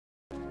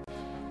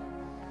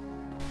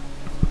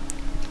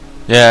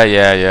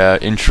Yeah.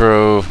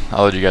 Intro.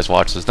 I'll let you guys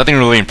watch this. Nothing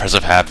really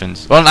impressive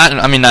happens. Well,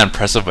 I mean, not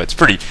impressive, but it's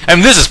pretty. I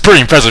mean, this is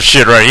pretty impressive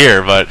shit right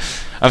here. But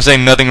I'm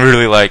saying nothing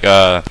really like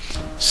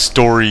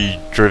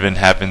story-driven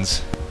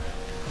happens.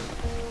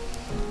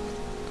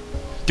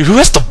 Dude, who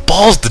has the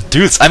balls to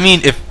do this? I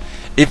mean, if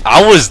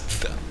I was,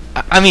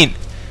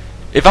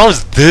 if I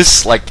was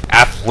this like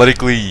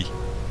athletically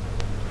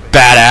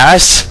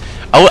badass,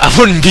 I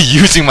wouldn't be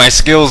using my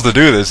skills to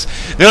do this.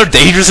 You know how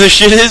dangerous this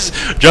shit is?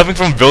 Jumping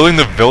from building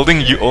to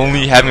building, you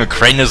only having a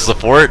crane as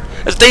support?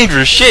 That's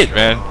dangerous shit,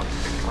 man.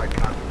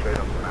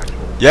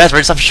 Yeah, that's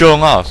right, stop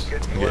showing off.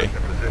 Okay.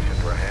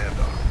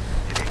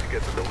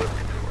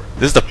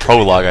 This is the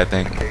prologue, I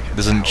think.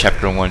 This isn't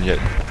chapter 1 yet.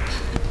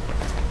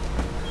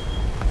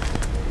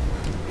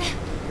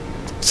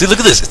 See, look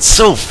at this. It's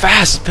so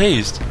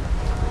fast-paced.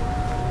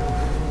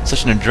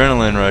 Such an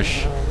adrenaline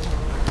rush.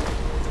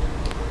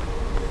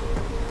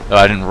 Oh,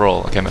 I didn't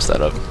roll. Okay, I messed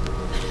that up.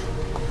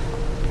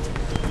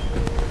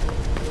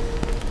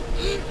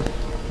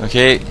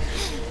 Okay.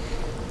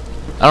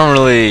 I don't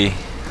really...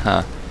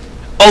 Huh.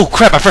 Oh,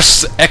 crap! I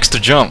pressed X to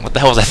jump. What the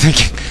hell was I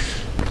thinking?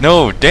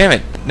 No, damn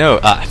it. No.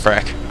 Ah,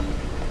 frack.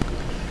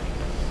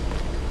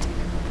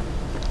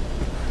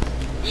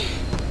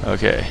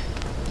 Okay.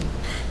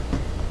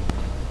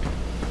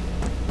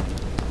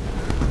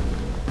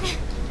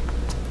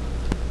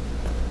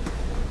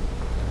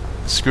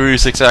 Screw you,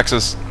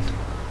 6-axis.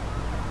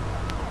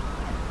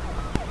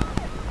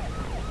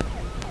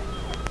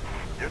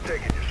 You're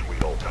taking your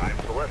sweet old time,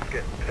 so let's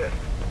get pissed.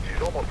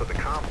 She's almost at the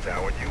comm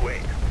tower and you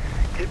ain't.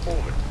 Keep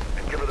moving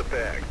and give her the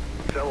bag.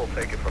 Cell will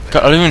take it from there.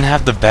 God, I don't even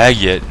have the bag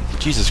yet.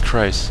 Jesus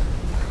Christ.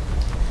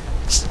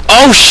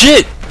 Oh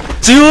shit!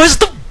 See, who has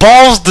the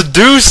balls to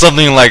do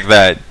something like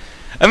that?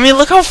 I mean,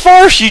 look how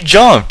far she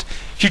jumped.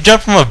 She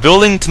jumped from a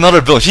building to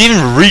another building. She didn't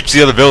even reach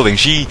the other building.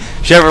 She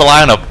had to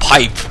rely on a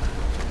pipe.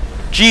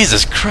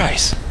 Jesus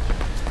Christ.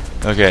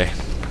 Okay.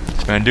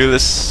 Just gonna do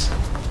this.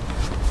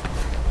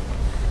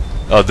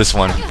 Oh, this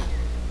one.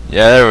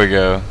 Yeah, there we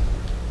go.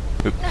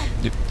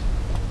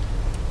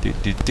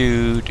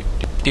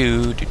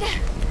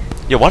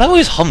 Yeah, why do I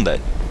always hum that?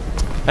 I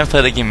haven't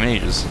played that game in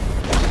ages.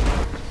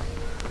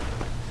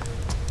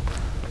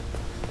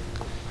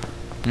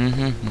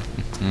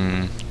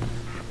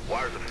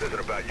 Wires are fizzing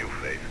about you,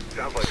 Faith.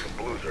 Sounds like some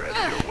blues are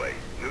headed your way.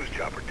 News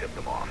chopper tipped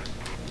them off.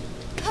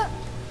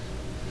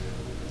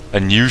 A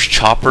news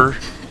chopper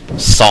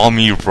saw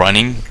me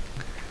running.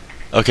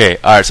 Okay,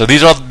 alright, so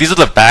these are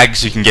the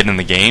bags you can get in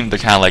the game. They're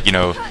kinda like, you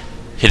know,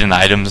 hidden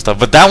items and stuff.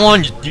 But that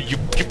one you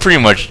pretty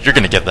much you're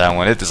gonna get that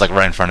one. It's like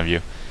right in front of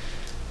you.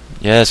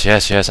 Yes,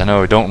 I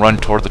know. Don't run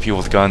toward the people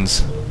with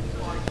guns.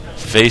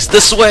 Face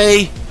this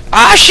way!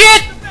 Ah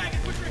shit!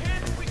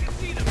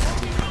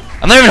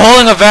 I'm not even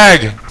holding a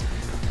bag!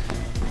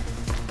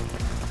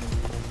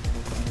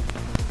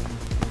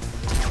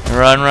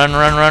 Run.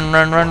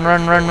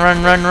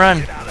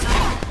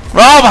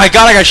 Oh my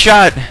god, I got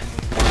shot!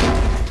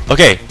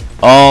 Okay,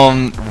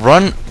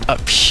 run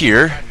up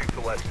here.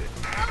 What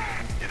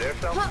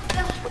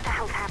the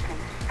hell's happening?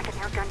 I can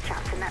hear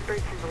gunshots and that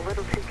bird seems a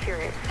little too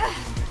curious.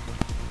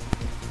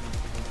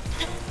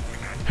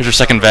 Here's your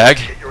second bag.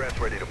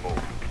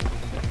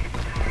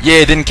 Yeah,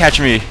 it didn't catch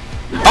me.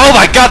 Oh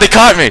my god, they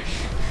caught me!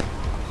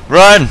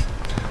 Run!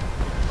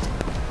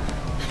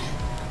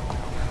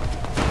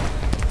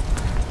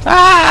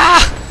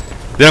 Ah!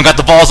 They don't got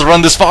the balls to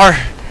run this far.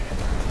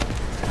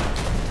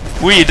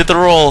 We did the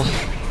roll.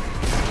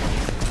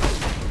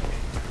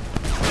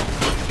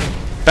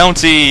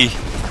 Bouncy.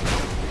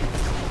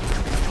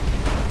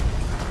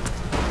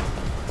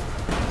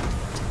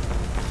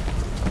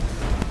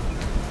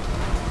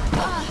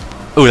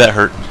 Ooh, that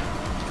hurt.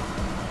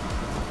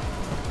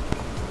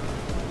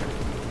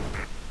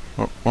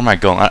 Where am I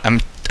going?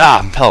 I'm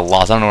hella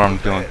lost. I don't know where I'm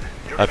going.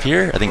 Up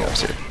here? I think up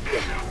here.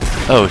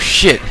 Oh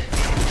shit.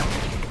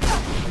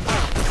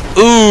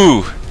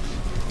 Ooh!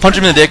 Punch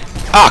him in the dick.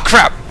 Ah,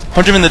 crap!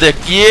 Punch him in the dick.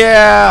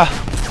 Yeah!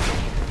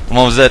 I'm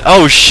almost dead.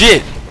 Oh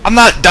shit! I'm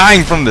not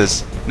dying from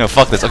this. No,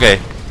 fuck this.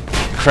 Okay.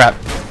 Crap.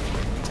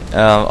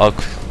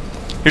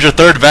 Here's your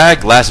third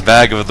bag. Last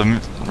bag of the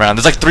round.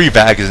 There's like 3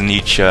 bags in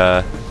each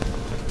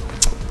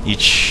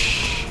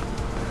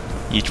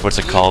what's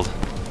it called?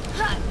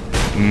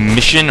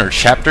 Mission or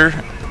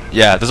chapter?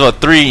 Yeah, there's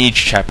about 3 in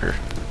each chapter.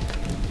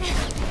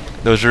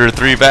 Those are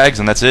 3 bags,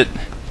 and that's it.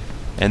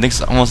 And I think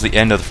it's almost the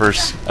end of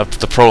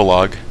the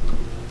prologue.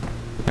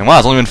 And wow,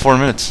 it's only been 4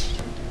 minutes.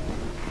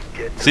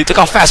 See, look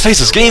how fast-paced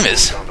this game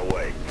is.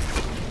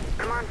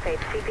 Come on, Faith.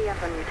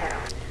 CPF on your tail.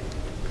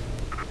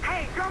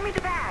 Hey, throw me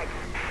the bag.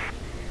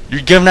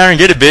 You get him down and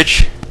get it,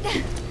 bitch.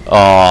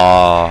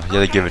 Aww, yeah,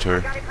 they give it to her.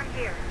 Okay,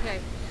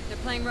 they're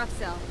playing rough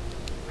cell.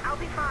 I'll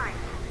be fine.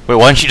 Wait,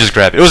 why didn't she just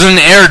grab it? It was in an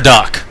air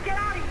duct. Get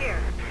out of here.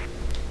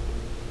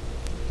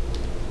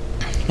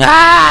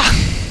 Ah!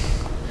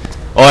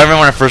 Oh, I remember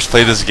when I first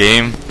played this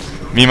game,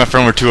 me and my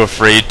friend were too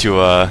afraid to,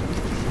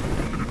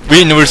 we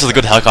didn't know this was a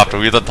good helicopter.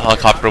 We thought the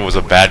helicopter was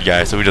a bad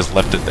guy, so we just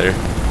left it there.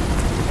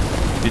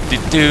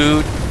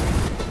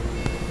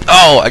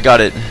 Oh, I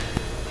got it.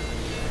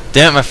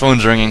 Damn it, my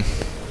phone's ringing.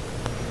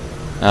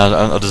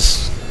 I'll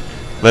just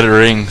let it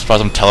ring. It's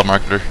probably some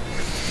telemarketer.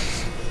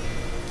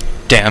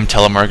 Damn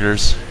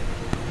telemarketers.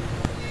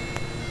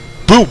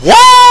 Boo!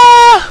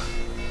 What?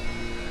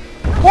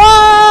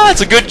 What?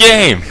 It's a good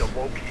game.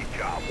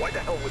 Why the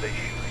hell were they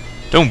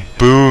shooting? Don't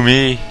boo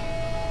me.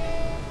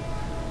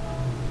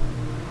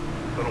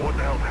 Don't know what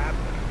the hell's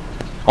happening.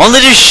 Why don't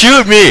they just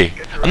shoot me?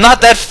 I'm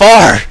not that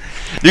far.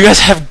 You guys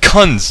have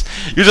guns.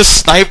 You're just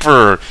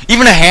sniper.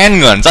 Even a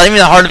handgun. It's not even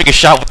that hard to make a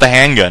shot with the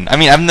handgun. I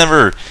mean, I've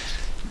never,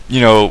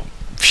 you know,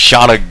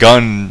 shot a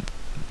gun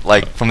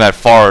like from that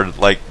far,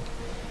 like,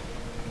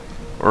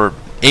 or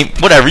aim,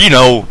 whatever. You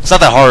know, it's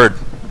not that hard,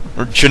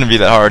 or it shouldn't be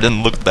that hard. It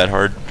doesn't look that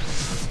hard.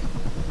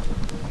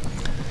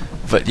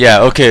 But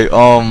yeah, okay.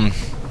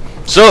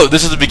 So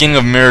this is the beginning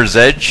of Mirror's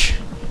Edge,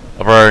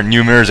 of our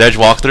new Mirror's Edge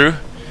walkthrough,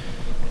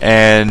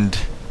 and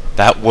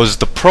that was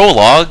the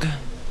prologue.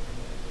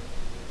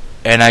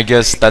 And I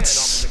guess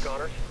that's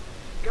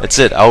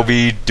it. I'll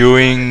be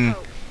doing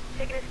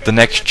the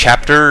next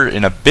chapter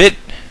in a bit.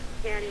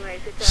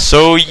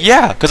 So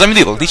yeah, because I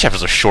mean these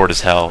chapters are short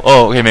as hell.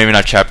 Oh, okay, maybe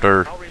not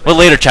chapter. Well,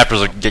 later chapters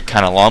will get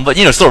kind of long, but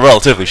you know, still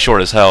relatively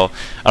short as hell.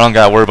 I don't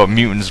gotta worry about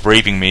mutants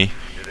raping me.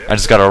 I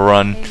just gotta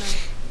run.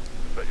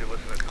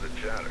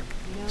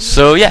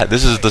 So yeah,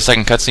 this is the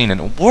second cutscene,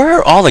 and where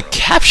are all the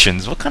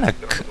captions? What kind of?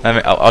 I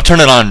mean, I'll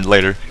turn it on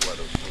later.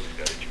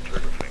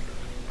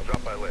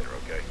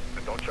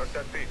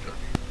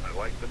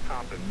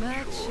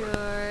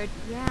 Matured.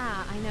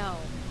 Yeah, I know.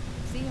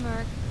 See you,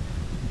 Merc.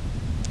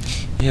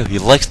 Yeah, he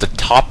likes the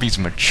toppings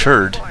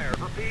matured.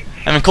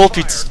 I mean, cold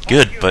feet's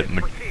good, but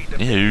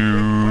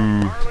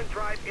ew.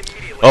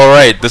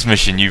 Alright, this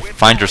mission, you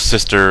find your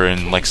sister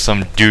and like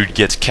some dude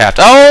gets capped.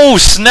 Oh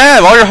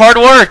snap! All your hard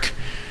work!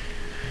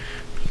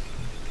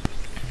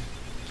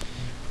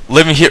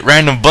 Let me hit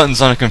random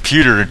buttons on a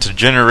computer to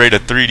generate a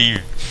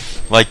 3D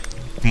like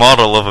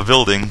model of a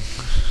building.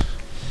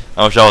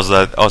 I wish I was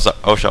that.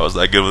 I wish I was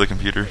that good with a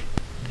computer.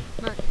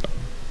 Merc.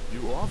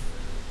 You off?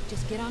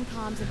 Just get on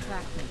comms and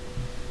track me.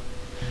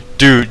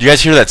 Dude, you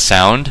guys hear that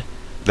sound?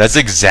 That's the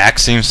exact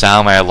same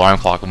sound my alarm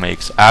clock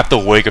makes. I have to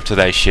wake up to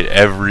that shit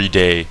every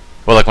day.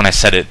 Well, like when I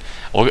set it.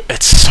 Well,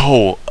 it's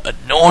so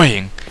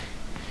annoying.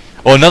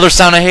 Well, another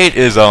sound I hate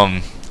is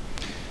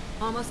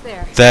Almost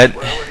there. that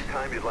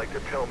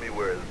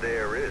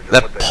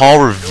That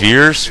Paul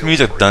Revere's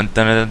music, dun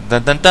dun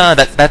dun dun dun.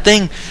 That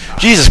thing,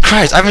 Jesus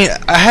Christ! I mean,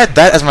 I had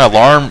that as my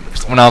alarm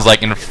when I was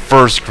like in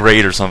first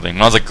grade or something.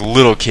 When I was like a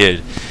little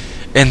kid,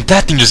 and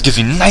that thing just gives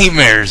me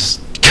nightmares.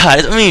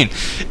 God, I mean,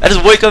 I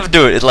just wake up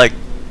to it. It like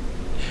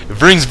it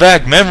brings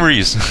back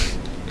memories.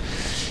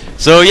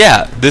 So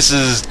yeah, this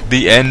is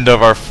the end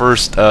of our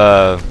first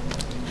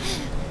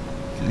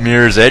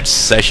Mirror's Edge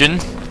session.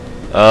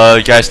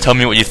 You guys tell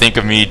me what you think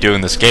of me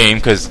doing this game,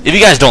 because if you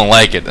guys don't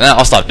like it, then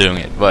I'll stop doing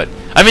it. But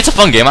I mean, it's a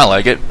fun game. I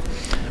like it.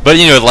 But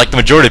you know, like the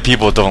majority of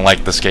people don't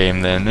like this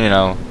game, then you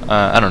know,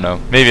 I don't know.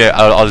 Maybe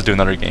I'll just do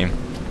another game.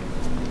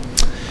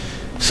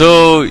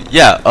 So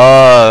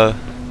yeah,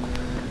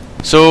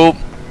 so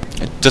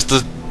just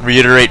to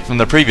reiterate from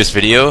the previous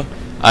video,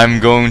 I'm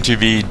going to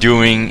be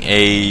doing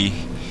a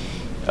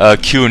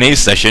Q&A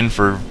session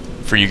for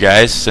you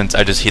guys, since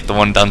I just hit the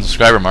 1,000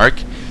 subscriber mark.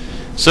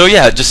 So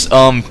yeah, just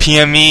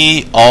PM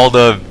me all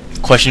the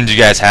questions you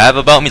guys have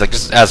about me. Like,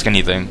 just ask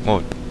anything.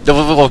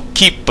 We'll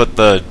keep but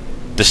the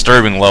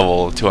disturbing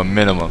level to a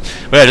minimum.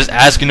 But yeah, just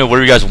ask, you know, what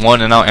do you guys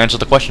want, and I'll answer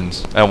the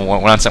questions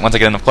once I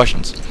get enough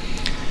questions.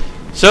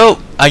 So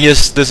I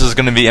guess this is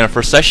gonna be in our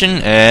first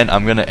session, and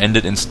I'm gonna end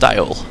it in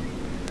style.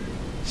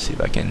 See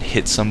if I can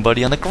hit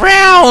somebody on the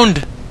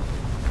ground.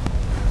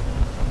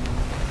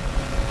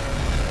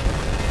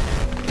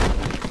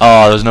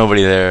 Oh, there's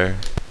nobody there.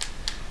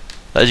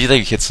 How do you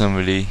think you hit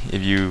somebody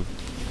if you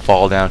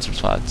fall down some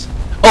spots?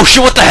 Oh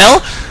shit! What the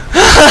hell?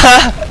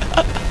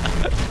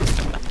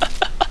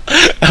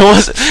 I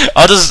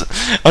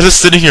was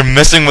just sitting here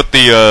messing with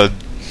the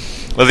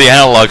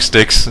analog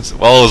sticks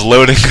while I was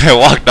loading. I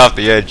walked off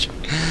the edge.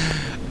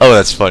 Oh,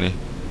 that's funny.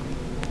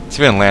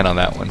 See if I can land on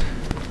that one.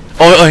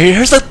 Oh,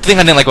 here's the thing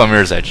I didn't like about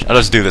Mirror's Edge. I'll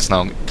just do this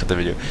now. Cut the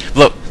video.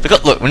 Look!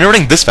 When you're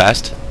running this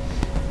fast,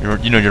 you're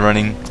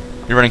running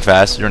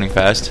fast.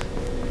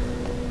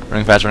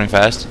 Running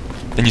fast.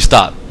 Then you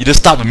stop. You just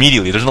stop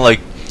immediately. There's no like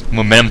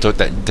momentum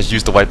to it that's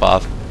used to wipe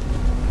off.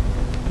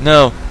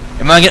 No.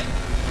 Am I gonna?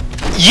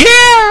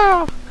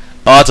 Yeah!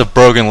 Oh, it's a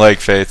broken leg,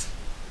 Faith.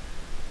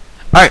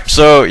 Alright,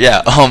 so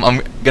yeah,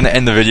 I'm gonna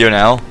end the video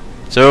now.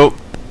 So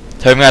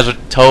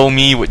tell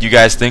me what you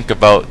guys think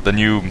about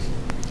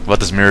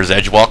this Mirror's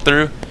Edge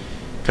walkthrough.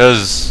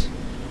 Cause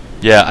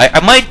yeah,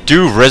 I might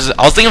do I was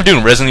thinking of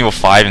doing Resident Evil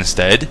 5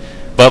 instead,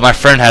 but my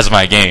friend has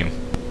my game,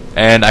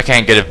 and I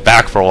can't get it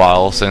back for a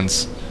while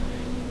since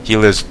he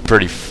lives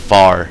pretty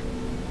far.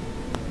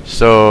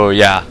 So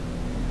yeah,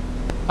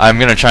 I'm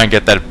gonna try and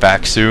get that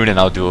back soon, and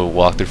I'll do a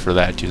walkthrough for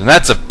that too. And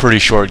that's a pretty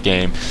short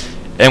game.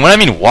 And when I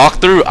mean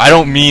walkthrough, I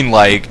don't mean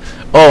like,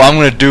 oh, I'm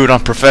gonna do it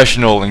on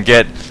professional and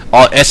get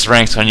all S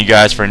ranks on you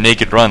guys for a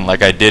naked run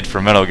like I did for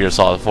Metal Gear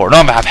Solid 4. No,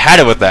 I've had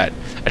it with that.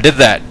 I did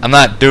that. I'm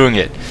not doing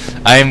it.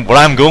 What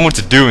I'm going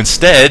to do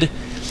instead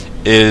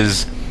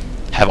is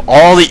have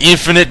all the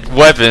infinite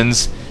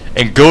weapons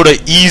and go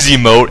to easy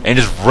mode and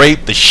just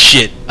rape the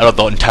shit out of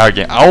the entire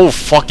game. I will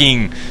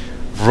fucking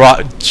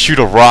shoot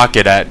a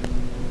rocket at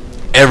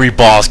every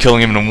boss,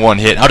 killing him in one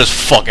hit. I'll just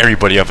fuck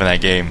everybody up in that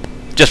game,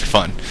 just for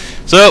fun.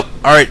 So,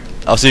 alright,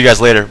 I'll see you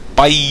guys later.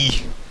 Bye!